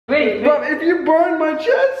Wait. Bruv, if you burn my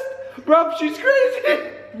chest, bruv, she's crazy.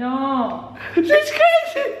 No. She's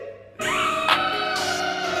crazy.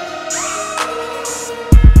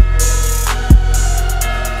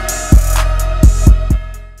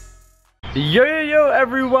 Yo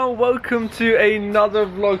everyone, welcome to another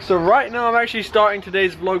vlog. So right now I'm actually starting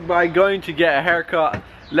today's vlog by going to get a haircut.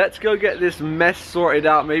 Let's go get this mess sorted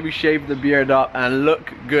out, maybe shave the beard up and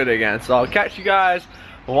look good again. So I'll catch you guys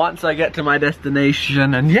once I get to my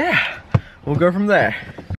destination, and yeah, we'll go from there.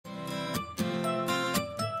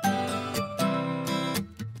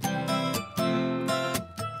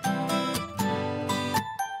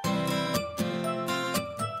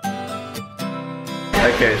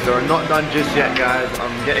 Okay, so we're not done just yet, guys.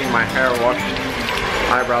 I'm getting my hair washed.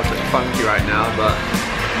 Eyebrows look funky right now, but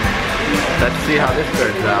let's see how this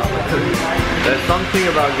turns out. There's something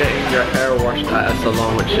about getting your hair washed at a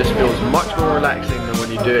salon which just feels much more relaxing than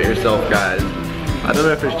when you do it yourself, guys. I don't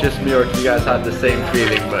know if it's just me or if you guys have the same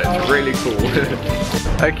feeling, but it's really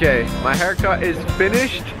cool. Okay, my haircut is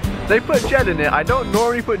finished. They put gel in it. I don't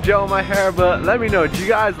normally put gel on my hair, but let me know, do you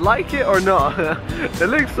guys like it or not? It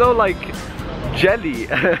looks so like jelly,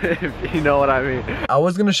 if you know what I mean. I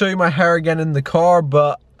was gonna show you my hair again in the car,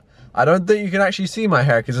 but I don't think you can actually see my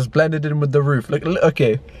hair because it's blended in with the roof. Look,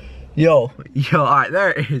 okay. Yo, alright,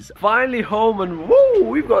 there it is. Finally home, and woo,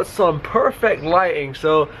 we've got some perfect lighting.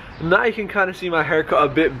 So now you can kind of see my haircut a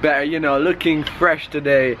bit better, you know, looking fresh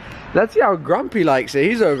today. Let's see how Grumpy likes it.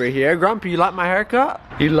 He's over here. Grumpy, you like my haircut?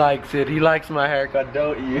 He likes it. He likes my haircut,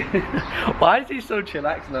 don't you? Why is he so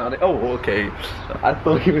chillaxed now? Oh, okay. I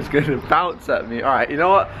thought he was gonna bounce at me. Alright, you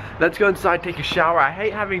know what? Let's go inside, take a shower. I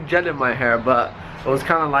hate having gel in my hair, but it was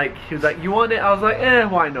kind of like, he was like, you want it? I was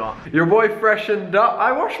like, why not? Your boy freshened up.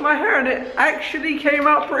 I washed my hair and it actually came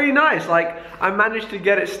out pretty nice. Like, I managed to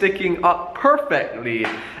get it sticking up perfectly.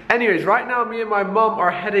 Anyways, right now me and my mum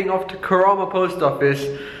are heading off to Karama post office.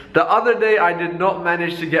 The other day I did not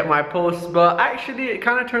manage to get my post, but actually it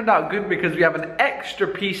kind of turned out good because we have an extra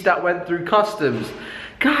piece that went through customs.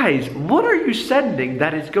 Guys, what are you sending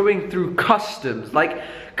that is going through customs? Like,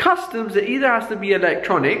 customs, it either has to be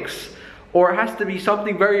electronics, or it has to be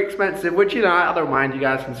something very expensive, which, you know, I don't mind, you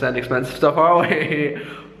guys can send expensive stuff our way.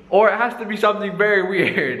 Or it has to be something very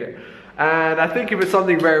weird. And I think if it's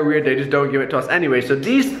something very weird, they just don't give it to us anyway. So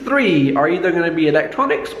these three are either gonna be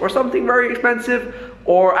electronics or something very expensive,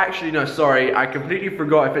 or actually, no, sorry, I completely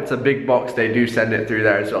forgot if it's a big box, they do send it through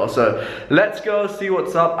there as well. So let's go see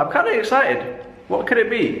what's up. I'm kind of excited. What could it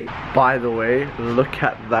be? By the way, look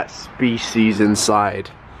at that species inside.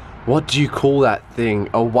 What do you call that thing?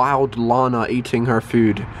 A wild llama eating her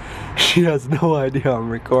food. She has no idea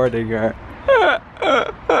I'm recording her.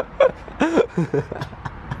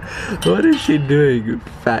 What is she doing,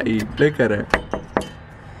 fatty? Look at her.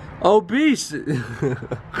 Obese!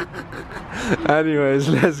 Anyways,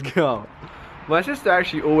 let's go. My sister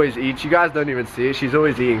actually always eats. You guys don't even see it. She's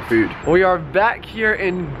always eating food. We are back here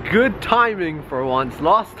in good timing for once.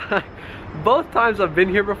 Last time, both times I've been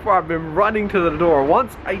here before, I've been running to the door.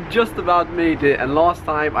 Once I just about made it, and last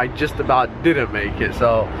time I just about didn't make it.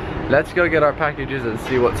 So let's go get our packages and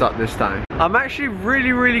see what's up this time. I'm actually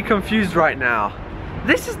really confused right now.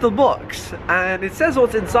 This is the box and it says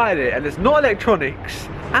what's inside it, and it's not electronics,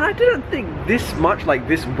 and I didn't think this much, like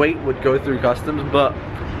this weight, would go through customs, but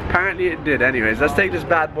apparently it did. Anyways, let's take this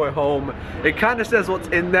bad boy home. It kind of says what's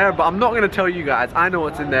in there, but I'm not going to tell you guys. I know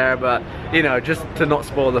what's in there, but you know, just to not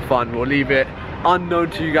spoil the fun, we'll leave it unknown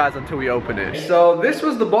to you guys until we open it. So this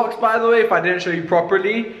was the box, by the way, if I didn't show you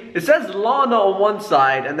properly. It says Lana on one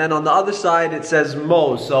side, and then on the other side it says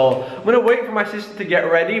Mo. So I'm gonna wait for my sister to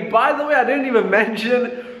get ready. By the way, I didn't even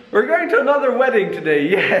mention, we're going to another wedding today.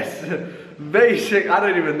 Yes, basic. I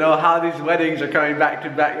don't even know how these weddings are coming back to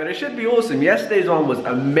back, but it should be awesome. Yesterday's one was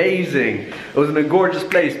amazing. It was in a gorgeous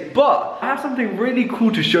place, but I have something really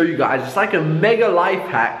cool to show you guys. It's like a mega life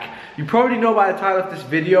hack. You probably know by the title of this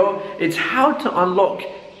video, it's how to unlock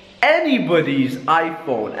anybody's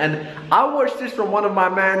iPhone. And I watched this from one of my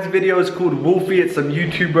man's videos called Wolfie. It's some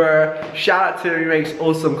YouTuber. Shout out to him, he makes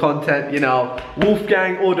awesome content, you know,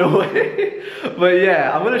 Wolfgang all the way. But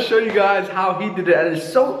yeah, I'm gonna show you guys how he did it, and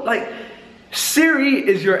it's so, like, Siri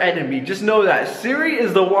is your enemy. Just know that. Siri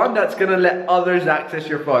is the one that's gonna let others access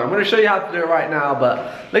your phone. I'm gonna show you how to do it right now,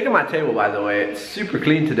 but look at my table, by the way. It's super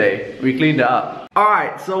clean today. We cleaned it up.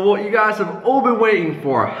 Alright, so what you guys have all been waiting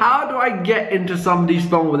for. How do I get into somebody's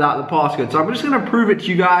phone without the passcode? So I'm just gonna prove it to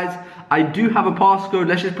you guys. I do have a passcode.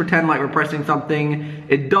 Let's just pretend like we're pressing something.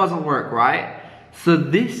 It doesn't work, right? So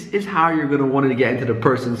this is how you're gonna want to get into the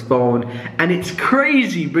person's phone. And it's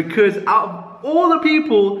crazy because out of all the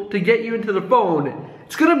people to get you into the phone,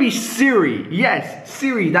 It's gonna be Siri. Yes,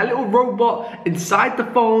 Siri, that little robot inside the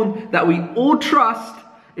phone that we all trust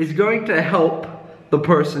is going to help the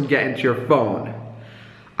person get into your phone.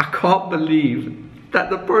 I can't believe that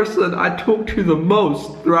the person I talk to the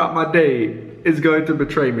most throughout my day is going to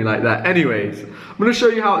betray me like that. Anyways, I'm gonna show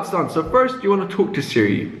you how it's done. So first, you wanna talk to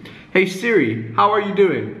Siri. Hey Siri, how are you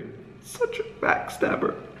doing? Such a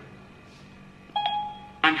backstabber.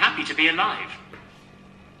 I'm happy to be alive.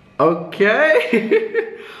 Okay.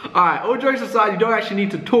 Alright, all jokes aside, you don't actually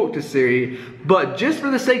need to talk to Siri, but just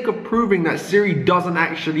for the sake of proving that Siri doesn't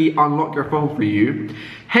actually unlock your phone for you,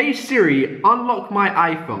 hey Siri, unlock my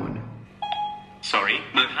iPhone. Sorry,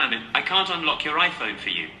 Mohammed, I can't unlock your iPhone for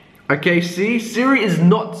you. Okay, see, Siri is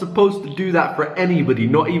not supposed to do that for anybody,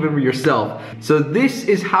 not even for yourself. So this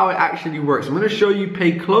is how it actually works. I'm gonna show you,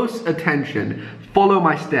 pay close attention, follow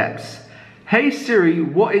my steps. Hey Siri,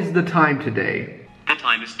 what is the time today? The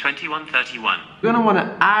time is 21:31. You're gonna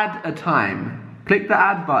wanna add a time. Click the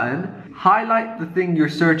add button, highlight the thing you're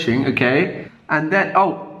searching, okay? And then,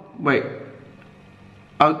 oh, wait.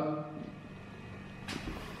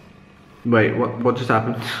 Wait, what just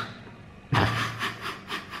happened?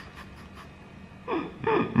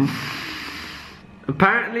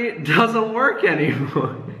 Apparently it doesn't work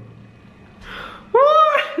anymore.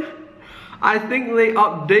 What? I think they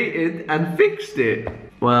updated and fixed it.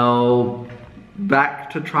 Well, back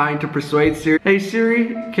to trying to persuade Siri. Hey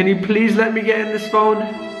Siri, can you please let me get in this phone?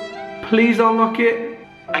 Please unlock it.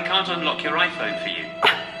 I can't unlock your iPhone for you.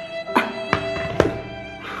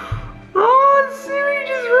 Oh, Siri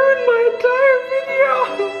just ruined my entire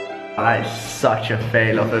video. That is such a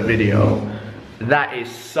fail of a video. That is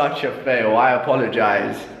such a fail. I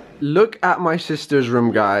apologize. Look at my sister's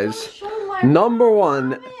room, guys. Number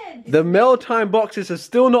one, the mealtime boxes have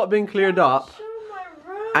still not been cleared up.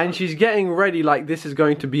 And she's getting ready like this is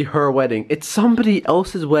going to be her wedding. It's somebody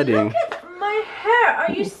else's wedding. Look at my hair.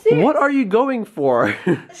 Are you serious? What are you going for?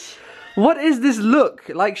 What is this look?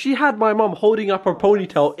 Like, she had my mom holding up her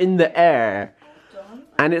ponytail in the air.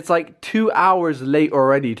 And it's like 2 hours late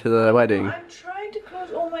already to the wedding. I'm trying to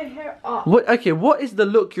close all my hair up. What? Okay, what is the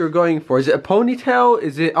look you're going for? Is it a ponytail?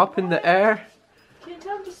 Is it up in the air? Can you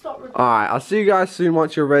tell them to stop recording? Alright, I'll see you guys soon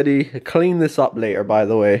once you're ready. Clean this up later, by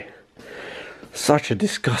the way. Such a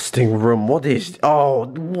disgusting room. What is... Oh,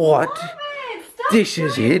 what? This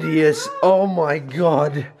is hideous. Oh my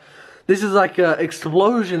god. This is like an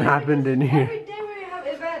explosion happened in here. Every day we have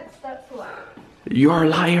events, that's why. You're a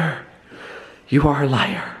liar. You are a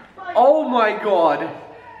liar. Oh my god.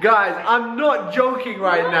 Guys, I'm not joking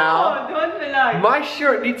right now. Don't be like. My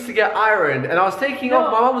shirt needs to get ironed. And I was taking off.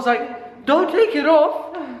 My mom was like, don't take it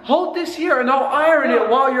off. Hold this here and I'll iron it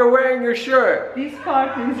while you're wearing your shirt. These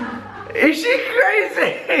cartons. Is she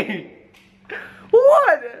crazy?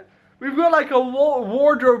 What? We've got like a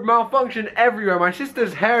wardrobe malfunction everywhere. My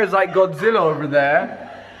sister's hair is like Godzilla over there.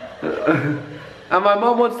 And my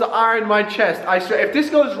mom wants to iron my chest. I swear, if this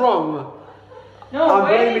goes wrong, No, I'm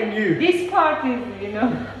blaming you. This part is, you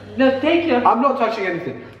know. No, take your. I'm not touching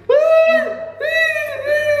anything.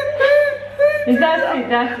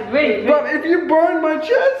 That's it. Wait. But if you burn my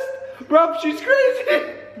chest, bruv, she's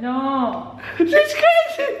crazy. No. She's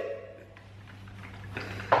crazy.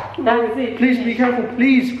 That's it. Please be careful.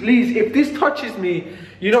 Please, please. If this touches me,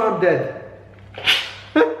 you know I'm dead.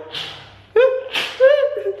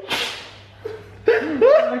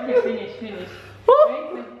 Okay, finish.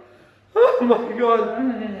 Wait. Oh my god.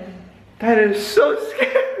 No. That is so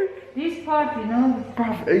scary. This part, you know.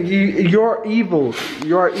 Bruv, you're evil.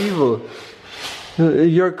 You're evil.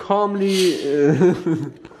 You're calmly...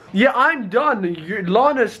 Yeah, I'm done.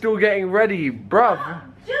 Lana's still getting ready. Bruv.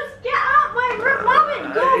 Just get out my room,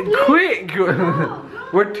 Mom. Go, please. Quick! Go.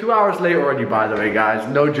 We're 2 hours late already, by the way, guys.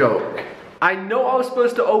 No joke. I know I was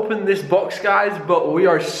supposed to open this box, guys, but we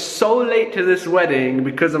are so late to this wedding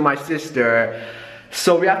because of my sister.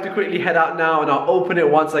 So we have to quickly head out now, and I'll open it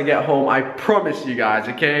once I get home. I promise you guys,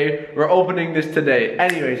 okay? We're opening this today.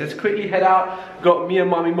 Anyways, let's quickly head out. Got me and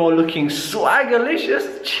Mommy Mo looking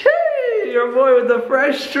swagalicious. Chee! Your boy with the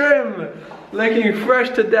fresh trim. Looking fresh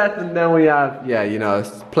to death. And then we have, yeah, you know,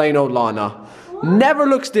 plain old Lana. Never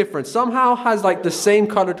looks different. Somehow has like the same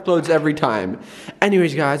colored clothes every time.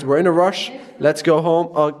 Anyways, guys, we're in a rush. Let's go home.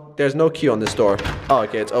 Oh, there's no key on this door. Oh,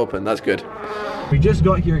 okay, it's open. That's good. We just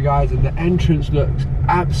got here, guys, and the entrance looks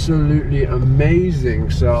absolutely amazing.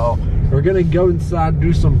 So we're gonna go inside,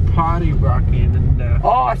 do some party rocking, and oh,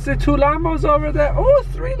 I see 2 Lambos over there. Oh,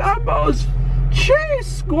 3 Lambos. Jeez,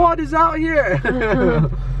 squad is out here.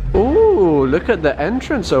 Ooh, look at the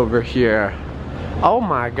entrance over here. Oh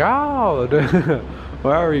my god.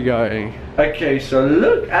 Where are we going? Okay, so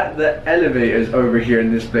look at the elevators over here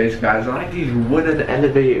in this place, guys. I like these wooden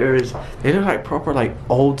elevators. They look like proper, like,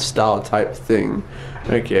 old style type thing.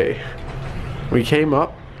 Okay, we came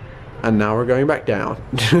up and now we're going back down.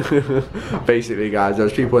 Basically, guys,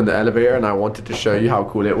 there's people in the elevator and I wanted to show you how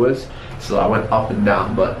cool it was, so I went up and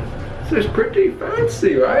down. But this is pretty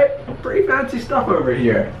fancy, right? Pretty fancy stuff over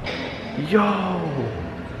here. Yo,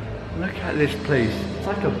 look at this place. It's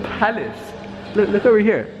like a palace. Look over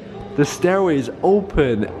here. The stairway is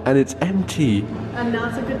open and it's empty. And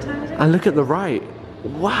now's a good time to And look at the right.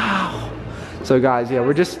 Wow. So guys, yeah,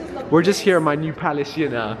 we're just here in my new palace, you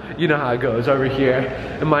know how it goes over here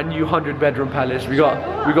in my new 100-bedroom palace. We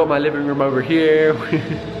got my living room over here.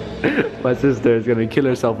 My sister is gonna kill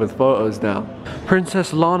herself with photos now.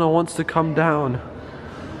 Princess Lana wants to come down.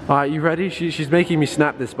 All right, you ready? She's making me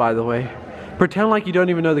snap this, by the way. Pretend like you don't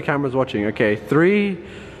even know the camera's watching. Okay, 3,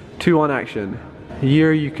 2, 1, action.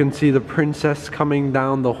 Here you can see the princess coming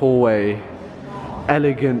down the hallway.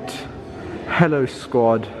 Elegant. Hello,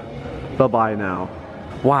 squad. Bye-bye now.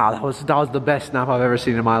 Wow, that was the best snap I've ever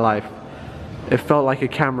seen in my life. It felt like a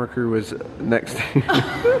camera crew was next to you.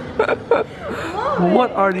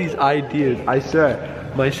 What are these ideas? I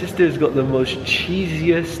swear, my sister's got the most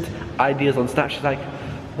cheesiest ideas on Snap. She's like,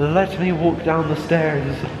 let me walk down the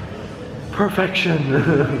stairs. Perfection.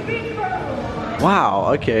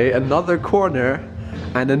 Wow, okay, another corner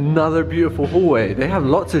and another beautiful hallway. They have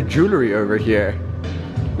lots of jewelry over here.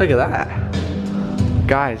 Look at that.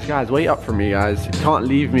 Guys, wait up for me, guys. You can't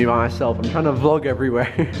leave me by myself. I'm trying to vlog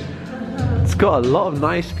everywhere. It's got a lot of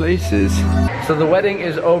nice places. So the wedding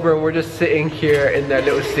is over and we're just sitting here in their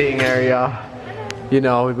little seating area. You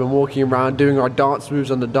know, we've been walking around doing our dance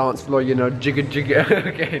moves on the dance floor, you know, jigga jigga.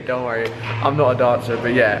 Okay, don't worry, I'm not a dancer,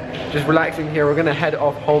 but yeah, just relaxing here. We're gonna head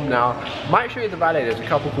off home now. Might show you the valet, there's a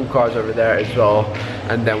couple cool cars over there as well,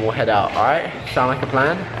 and then we'll head out, all right? Sound like a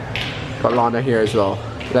plan? Got Lana here as well.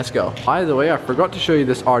 Let's go. By the way, I forgot to show you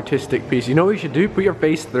this artistic piece. You know what you should do? Put your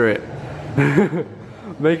face through it.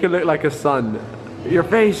 Make it look like a sun. Your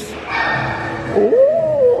face.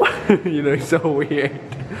 Ooh. You know, so weird.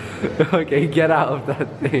 Okay, get out of that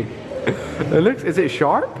thing. It looks, is it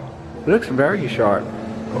sharp? It looks very sharp.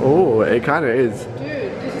 Oh, it kind of is. Dude,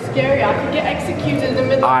 this is scary. I could get executed in the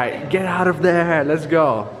middle. Alright, get out of there. Let's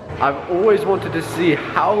go. I've always wanted to see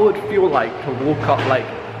how it would feel like to walk up like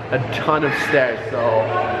a ton of stairs.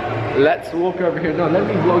 So let's walk over here. No, let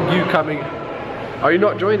me vlog you coming. Are you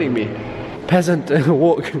not joining me? Peasant,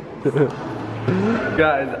 walk.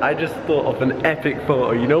 Guys, I just thought of an epic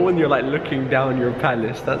photo. You know when you're like looking down your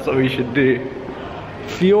palace? That's what we should do.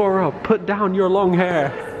 Fiora, put down your long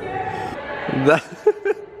hair.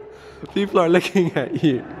 People are looking at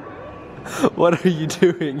you. What are you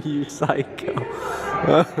doing, you psycho?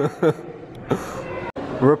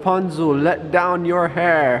 Rapunzel, let down your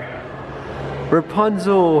hair.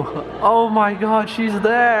 Rapunzel, oh my god, she's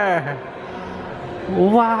there.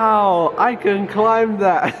 Wow, I can climb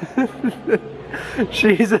that.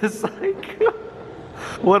 She's a psycho.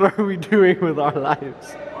 What are we doing with our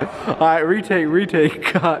lives? Alright, retake,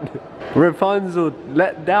 cut. Rapunzel,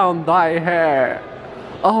 let down thy hair.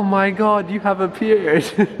 Oh my god, you have appeared.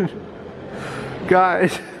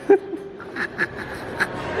 Guys.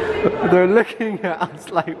 They're looking at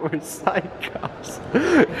us like we're psychos.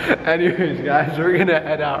 Anyways, guys, we're gonna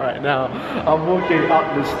head out right now. I'm walking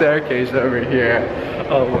up the staircase over here.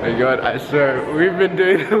 Oh my god, I swear, we've been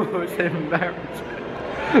doing the most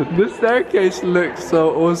embarrassing. The staircase looks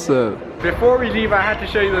so awesome. Before we leave, I had to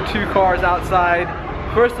show you the 2 cars outside.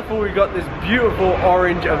 First of all, we got this beautiful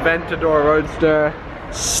orange Aventador Roadster.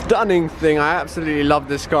 Stunning thing, I absolutely love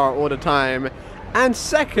this car all the time. And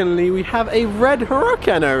secondly, we have a red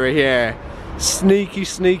Huracan over here. Sneaky,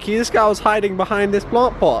 sneaky. This guy was hiding behind this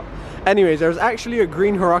plant pot. Anyways, there's actually a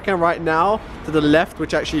green Huracan right now to the left,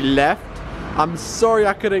 which actually left. I'm sorry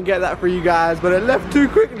I couldn't get that for you guys, but it left too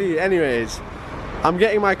quickly. Anyways, I'm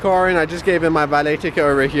getting my car in. I just gave him my valet ticket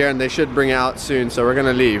over here and they should bring it out soon, so we're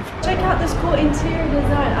gonna leave. Check out this cool interior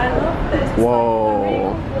design. I love this. It's whoa. like a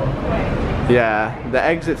really cool walkway. Yeah, the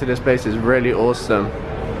exit to this place is really awesome.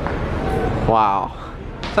 Wow,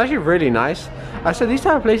 it's actually really nice. I said these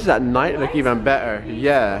type of places at night look even better.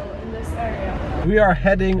 Yeah. In this area. We are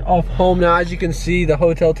heading off home now. As you can see, the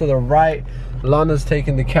hotel to the right. Lana's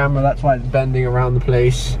taking the camera. That's why it's bending around the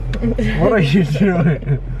place. What are you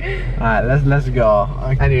doing? All right, let's go.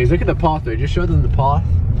 Anyways, look at the pathway. Just show them the path.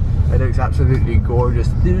 It looks absolutely gorgeous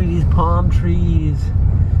through these palm trees.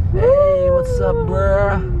 Hey, what's up,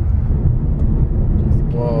 bruh?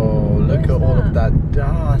 Whoa, look at all of that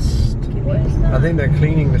dust. I think they're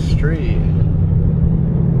cleaning the street.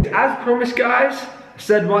 As promised, guys,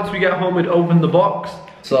 Said once we get home we'd open the box.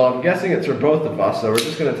 So I'm guessing it's for both of us. So we're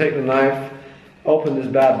just gonna take the knife, open this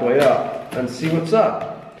bad boy up, and see what's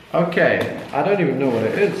up. Okay, I don't even know what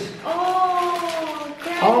it is. Oh,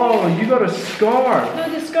 Granny. Oh, you got a scarf. No,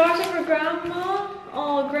 the scarves are for Grandma.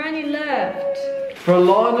 Oh, Granny left. For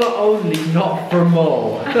Lana only, not for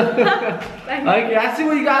Mo. Okay, I see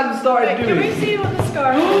what you guys have started Wait, doing. can we see what the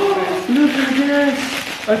scarf is? Look at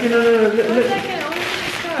this. Okay, no. One Look, second, only the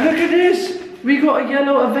scarf. look at this. We got a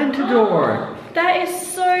yellow Aventador. That is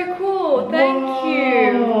so cool. Thank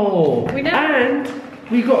you. We and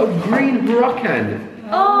we got a green Brocken.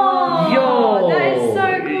 Oh, Yo, that is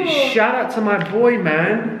so cool. Shout out to my boy,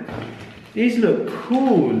 man. These look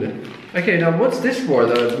cool. Okay, now what's this for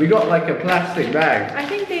though? We got like a plastic bag. I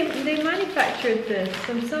think they manufactured this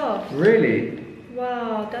themselves. Really?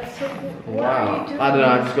 Wow, that's so cool. What Wow. are you doing? I don't know,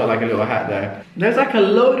 I just got like a little hat there. There's like a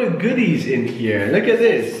load of goodies in here. Look at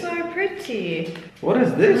this. So pretty. What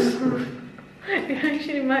is this? It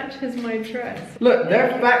actually matches my dress. Look, their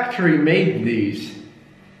factory made these.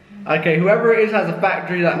 Okay, whoever it is has a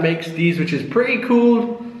factory that makes these, which is pretty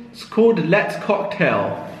cool. It's called Let's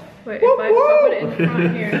Cocktail. Wait, if I put it in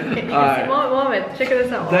front here. Okay, you can Alright. see, Mohammed, check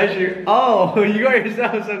this out. There's your, oh, you got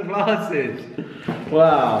yourself some glasses.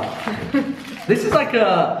 Wow. This is like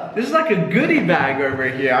a goodie bag over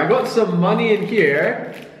here. I got some money in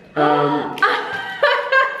here.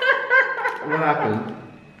 What happened?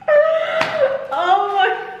 Oh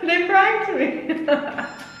my, they pranked me.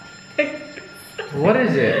 What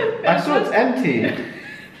is it? I saw it's empty.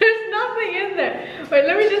 There's nothing in there. Wait,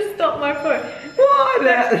 let me just stop my phone. What?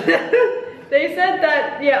 They said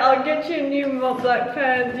that, yeah, I'll get you a new Mont Blanc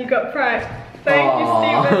pen. You got pranked. Thank you,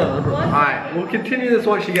 Steven. What? Alright, we'll continue this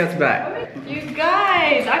once she gets back. You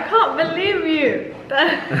guys, I can't believe you.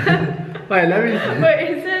 Wait, let me. Wait,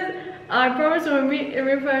 it says, I promise when we meet in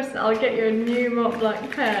person, I'll get you a new Mont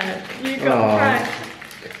Blanc pen. You got pranked.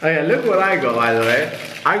 Okay, look what I got, by the way.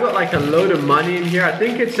 I got like a load of money in here. I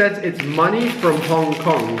think it says it's money from Hong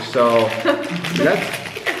Kong, so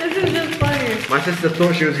let's. This is just funny. My sister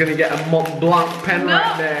thought she was gonna get a Mont Blanc pen No,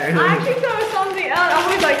 right there. I actually thought it was something else.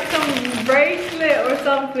 I was like some bracelet or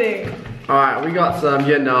something. Alright, we got some,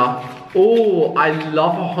 you know. Oh, I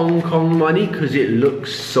love Hong Kong money because it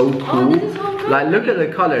looks so cool. Oh, this is Hong Kong Like, look at the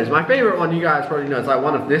colors. My favorite one, you guys probably know, it's like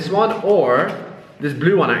one of this one, or this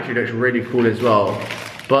blue one actually looks really cool as well.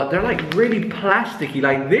 But they're like really plasticky.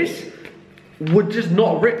 Like this would just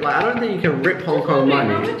not rip. Like I don't think you can rip Hong Kong money.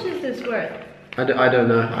 How much is this worth? I don't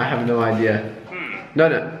know. I have no idea. No.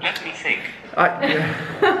 Let me think.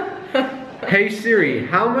 Hey Siri,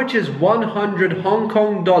 how much is 100 Hong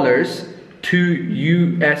Kong dollars to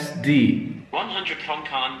USD? 100 Hong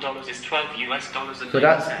Kong dollars is 12 US dollars and So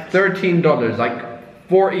that's $13, like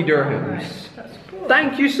 40 dirhams. That's cool.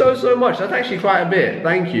 Thank you so much. That's actually quite a bit.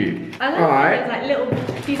 Thank you. I like Alright. like little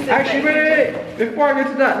pieces. Actually, wait. Before I go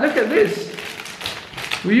to that, look at this.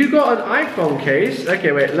 Well, you got an iPhone case.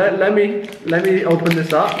 Okay, wait. Let me open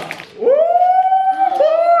this up. Ooh!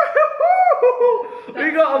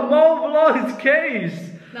 We got a Mo Vlogs case.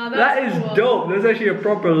 Now That is cool. dope. There's actually a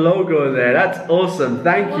proper logo there. That's awesome.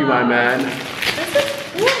 Thank you, my Wow. man. This is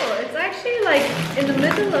cool. It's actually like in the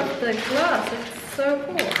middle of the glass. It's so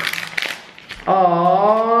cool.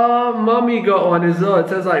 Aww, mommy got one as well. It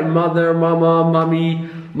says like mother, mama, mummy,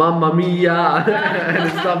 mamma mia,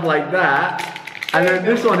 and stuff like that. And then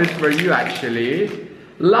this one is for you actually.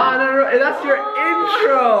 Lana, that's your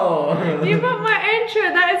intro. You got my intro.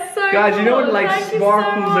 That is so Guys, cool. you know what like Thank you so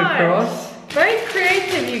sparkles much. across? Very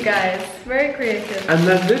creative, you guys. Very creative. And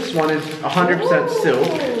then this one is 100% silk.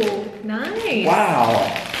 Ooh, nice. Wow.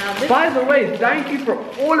 Now this By the way, thank you for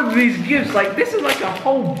all of these gifts. Like this is like a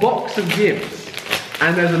whole box of gifts.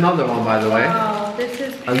 And there's another one, by the way. Wow, this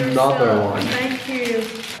is pure Another silk. one. Thank you.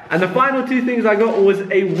 And the final two things I got was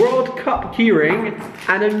a World Cup keyring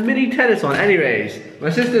and a mini tennis one. Anyways, my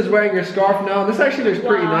sister's wearing her scarf now. This actually looks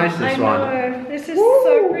pretty nice, this I one. know. This is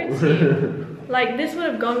so pretty. Like this would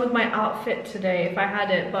have gone with my outfit today if I had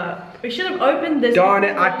it, but we should have opened this. Darn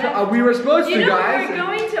it, before we left. we were supposed You to, know, guys. we were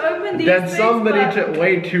going to open these Then things, somebody but- took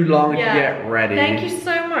way too long to get ready. Thank you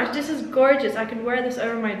so much. This is gorgeous. I could wear this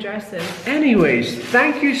over my dresses. Anyways,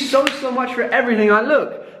 thank you so much for everything.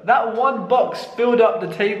 Look, that one box filled up the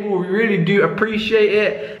table. We really do appreciate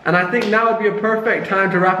it. And I think now would be a perfect time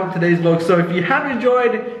to wrap up today's vlog. So if you have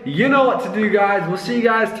enjoyed, you know what to do, guys. We'll see you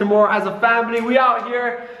guys tomorrow as a family. We out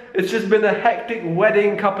here. It's just been a hectic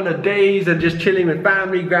wedding, couple of days, and just chilling with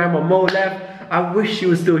family. Grandma Mo left. I wish she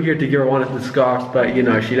was still here to give her one of the scarves, but you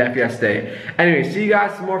know, she left yesterday. Anyway, see you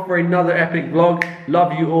guys tomorrow for another epic vlog.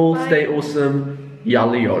 Love you all. Bye. Stay awesome.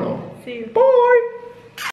 Yalla yolo. See you. Bye.